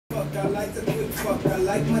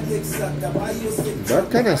What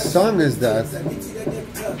kind of song is that?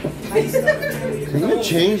 Can you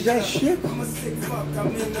change that shit?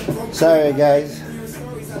 Sorry guys.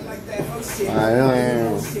 I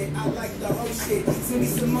know.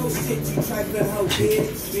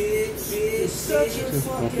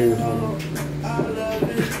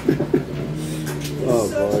 Oh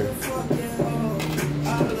boy.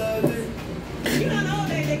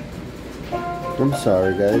 I'm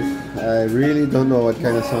sorry guys. I really don't know what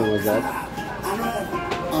kind of song was that.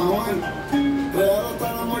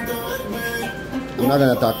 I'm not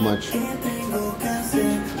gonna talk much.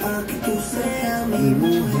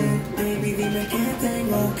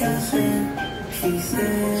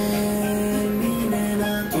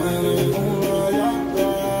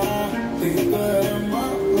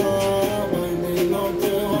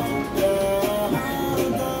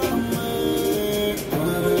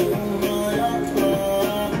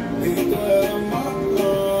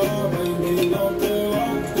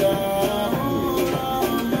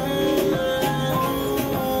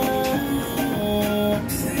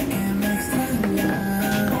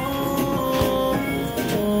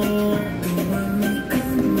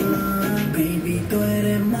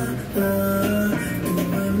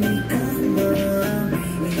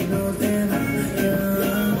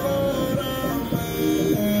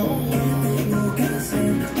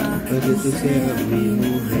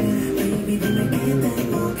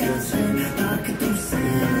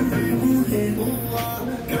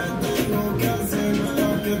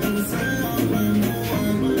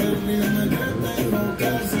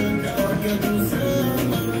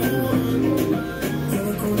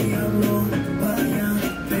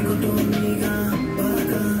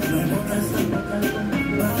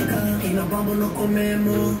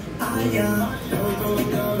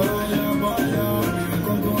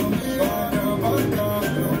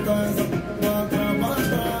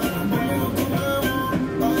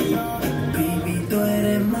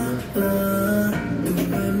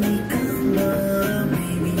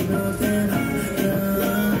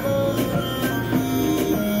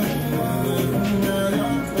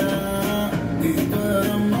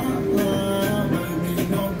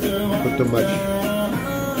 Put too much.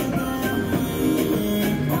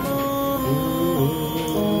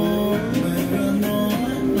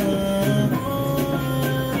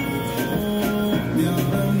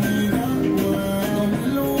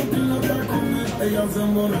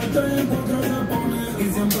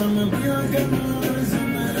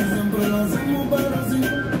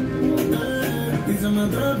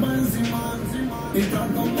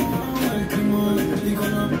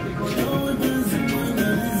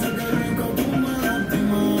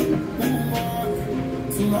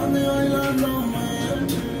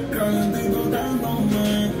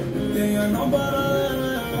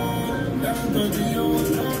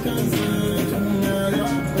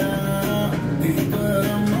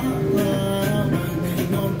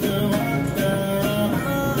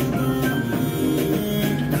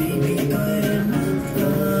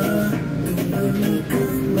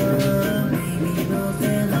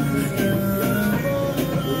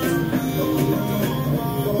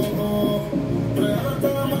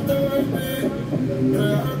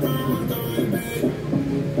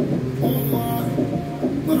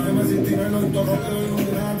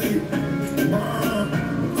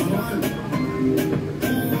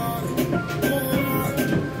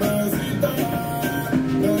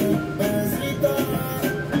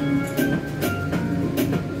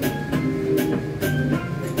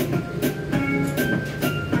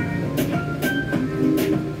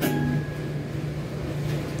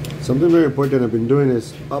 Something very important I've been doing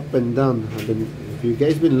is up and down. If you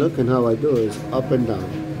guys been looking how I do is up and down.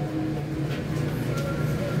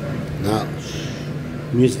 Now,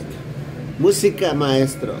 music. Música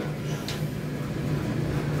maestro.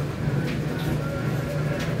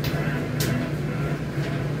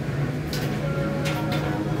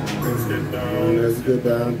 Let's get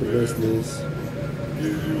down to business.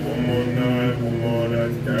 Give you one more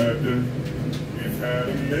night, captain. We've had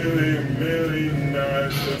a million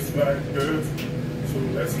nights just like this. So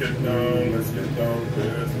let's get down to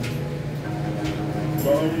business.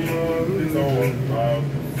 Mama is on top.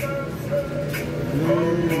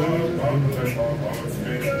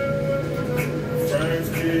 Friends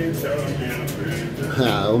keep telling me to leave.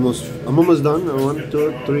 I'm almost done. 1,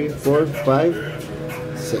 2, 3, 4, 5,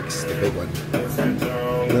 6. The big one.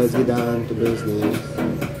 Let's get down to business. Let's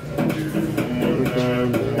get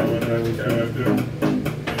down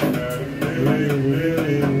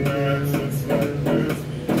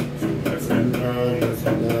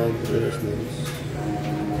to business.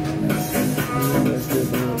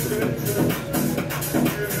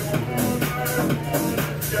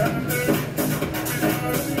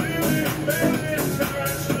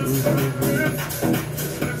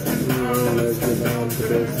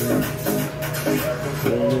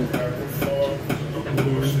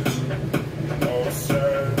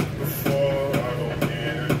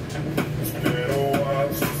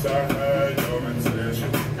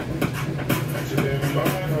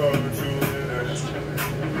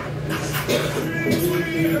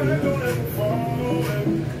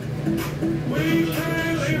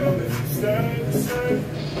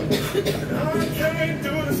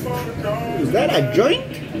 Is that a joint?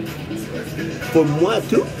 For moi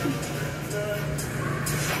too?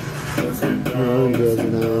 Oh, goes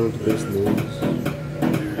down to business.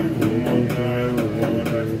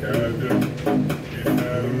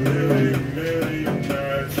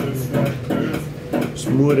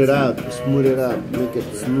 Smooth it out, make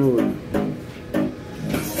it smooth.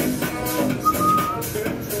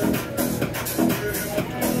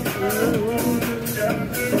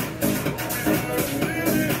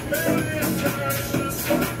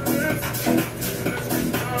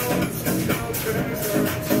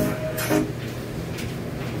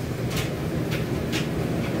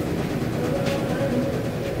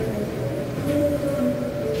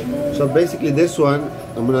 So basically this one,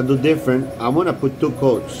 I'm gonna do different. I'm gonna put 2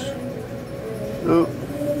 coats. No,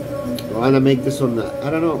 I wanna make this one, I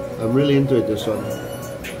don't know, I'm really into it, this one.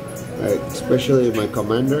 Like, especially my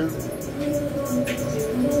commander.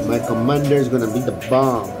 My commander is gonna be the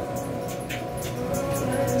bomb.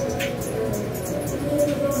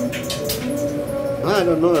 I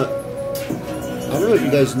don't know if you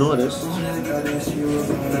guys noticed.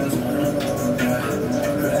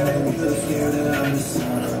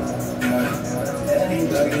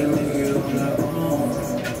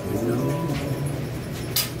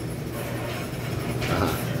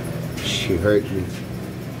 She hurt me.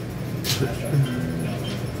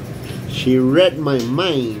 She read my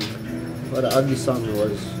mind. What an ugly song it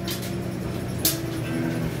was.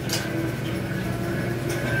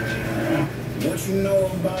 What you know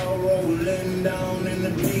about rolling down in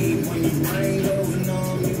the deep? When your brain goes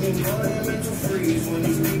numb, you can go to mental freeze. When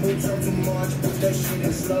these people talk too much, put that shit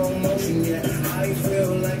in slow motion. Yeah, I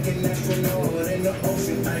feel like an astronaut in the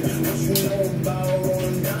ocean. What you know about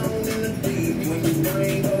rolling down in the deep? When your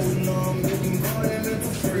brain goes numb, you can go to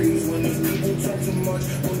mental freeze. When these people talk too much,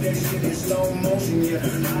 put that shit in slow motion. Yeah,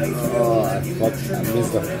 I feel like an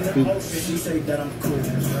astronaut in the ocean. She say that I'm cool.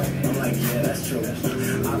 I'm like, yeah, that's true. I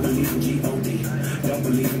believe in G.O.D. Don't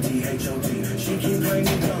believe in T.H.O.T. She keep playing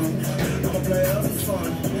me dumb. I'ma play her for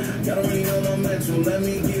fun. Y'all don't really know my mental. Let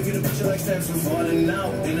me give you the picture like stencil. Falling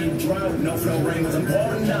out in a drought. No flow rain was I'm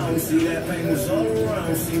pouring down. See that pain was all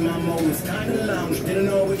around. See my mode was kinda lounge. Didn't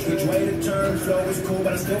know which way to turn. Flow was cool,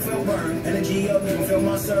 but I still feel burned. Energy up, you can feel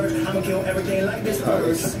my surge. I'ma kill everything like this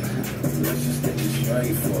first. Let's just get this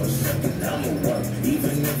straight for a second. I'ma work.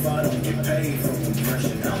 Even if I don't get paid for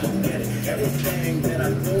compression, I'ma get it. Everything that I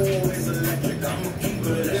do is electric. I'ma keep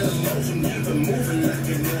it in motion, keep it moving like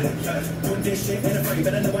an electric. Put this shit in a frame,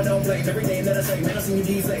 better know I don't blame everything that I say. Man, I seen you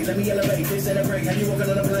deflate. Let me elevate this and a break. Have you walking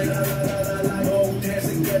on a plane? La la la la la. Oh, dance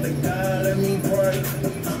together, God, let me pray.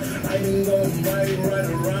 I been going right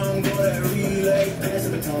around, go that relay. Pass the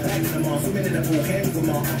baton, acting them off. Swimming in the pool, can't come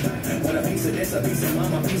on. Want a piece of this, a piece of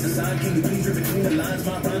mine, my piece of sign. Can you please read between the lines?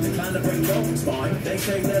 My rhymes inclined to break your spine. They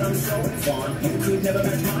say that I'm so fine. You could never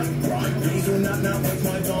match my grind. Please do not waste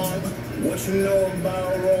my time. What you know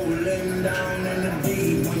about rolling down in the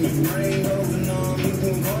deep? When your brain goes numb, you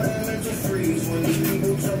can go that mental freeze. When these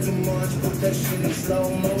people talk too much, put that shit in slow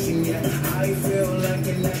motion. Yeah, I feel like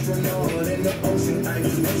an astronaut in the ocean.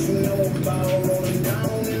 What you know about rolling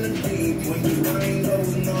down in the deep? When your brain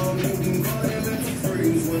goes numb, you can go that mental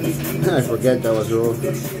freeze. When these people I forget that was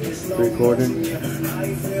recording.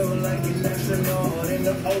 I feel like an astronaut in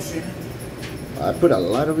the ocean. I put a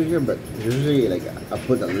lot over here, but usually like I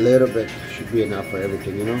put a little bit, should be enough for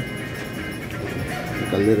everything, you know?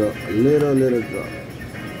 Like a little drop.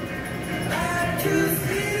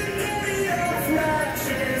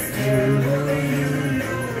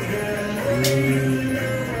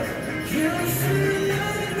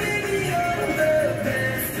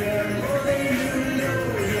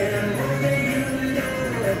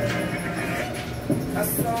 I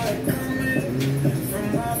saw it coming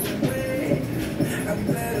from off the way. I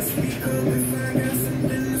better speak up if I got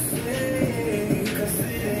something to say. Cause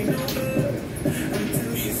it ain't over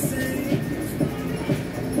until she sings.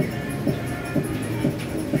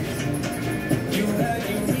 You had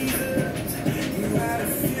your reason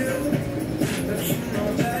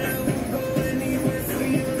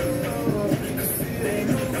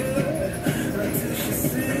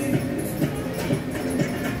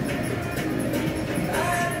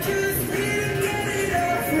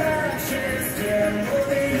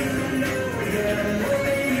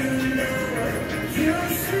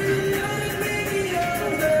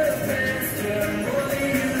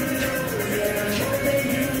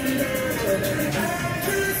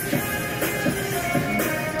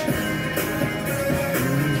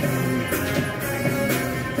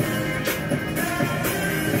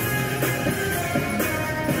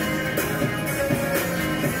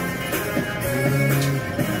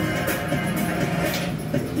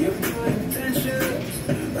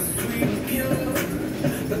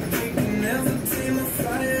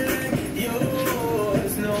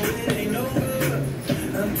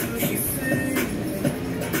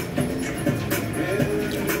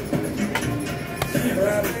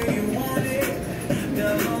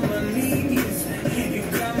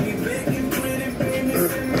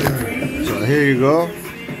here you go.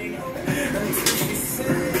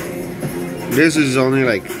 This is only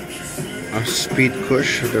like a speed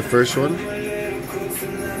push, the first one.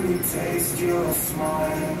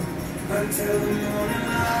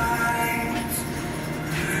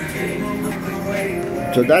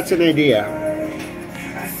 So that's an idea.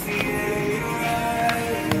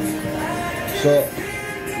 So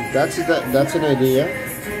that's an idea.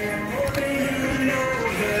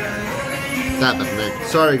 Tabernacle.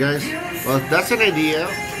 Sorry guys. Well, that's an idea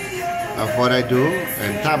of what I do.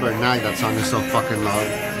 And tabernacle, that song is so fucking loud.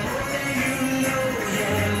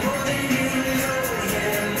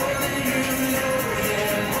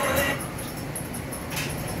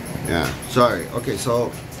 Yeah, sorry. Okay,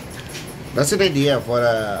 so that's an idea of what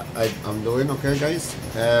I'm doing, okay guys?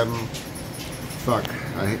 Fuck,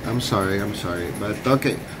 I'm sorry, but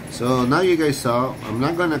okay. So now you guys saw, I'm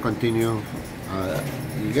not gonna continue.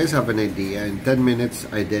 You guys have an idea. In 10 minutes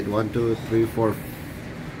I did 1, 2, 3, 4,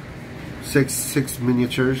 6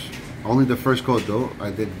 miniatures. Only the first coat though.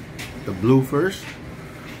 I did the blue first.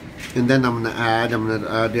 And then I'm gonna add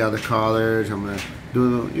the other colors. I'm gonna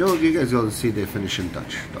do, you guys gonna see the finishing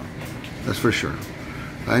touch though. That's for sure.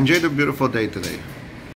 I enjoyed a beautiful day today.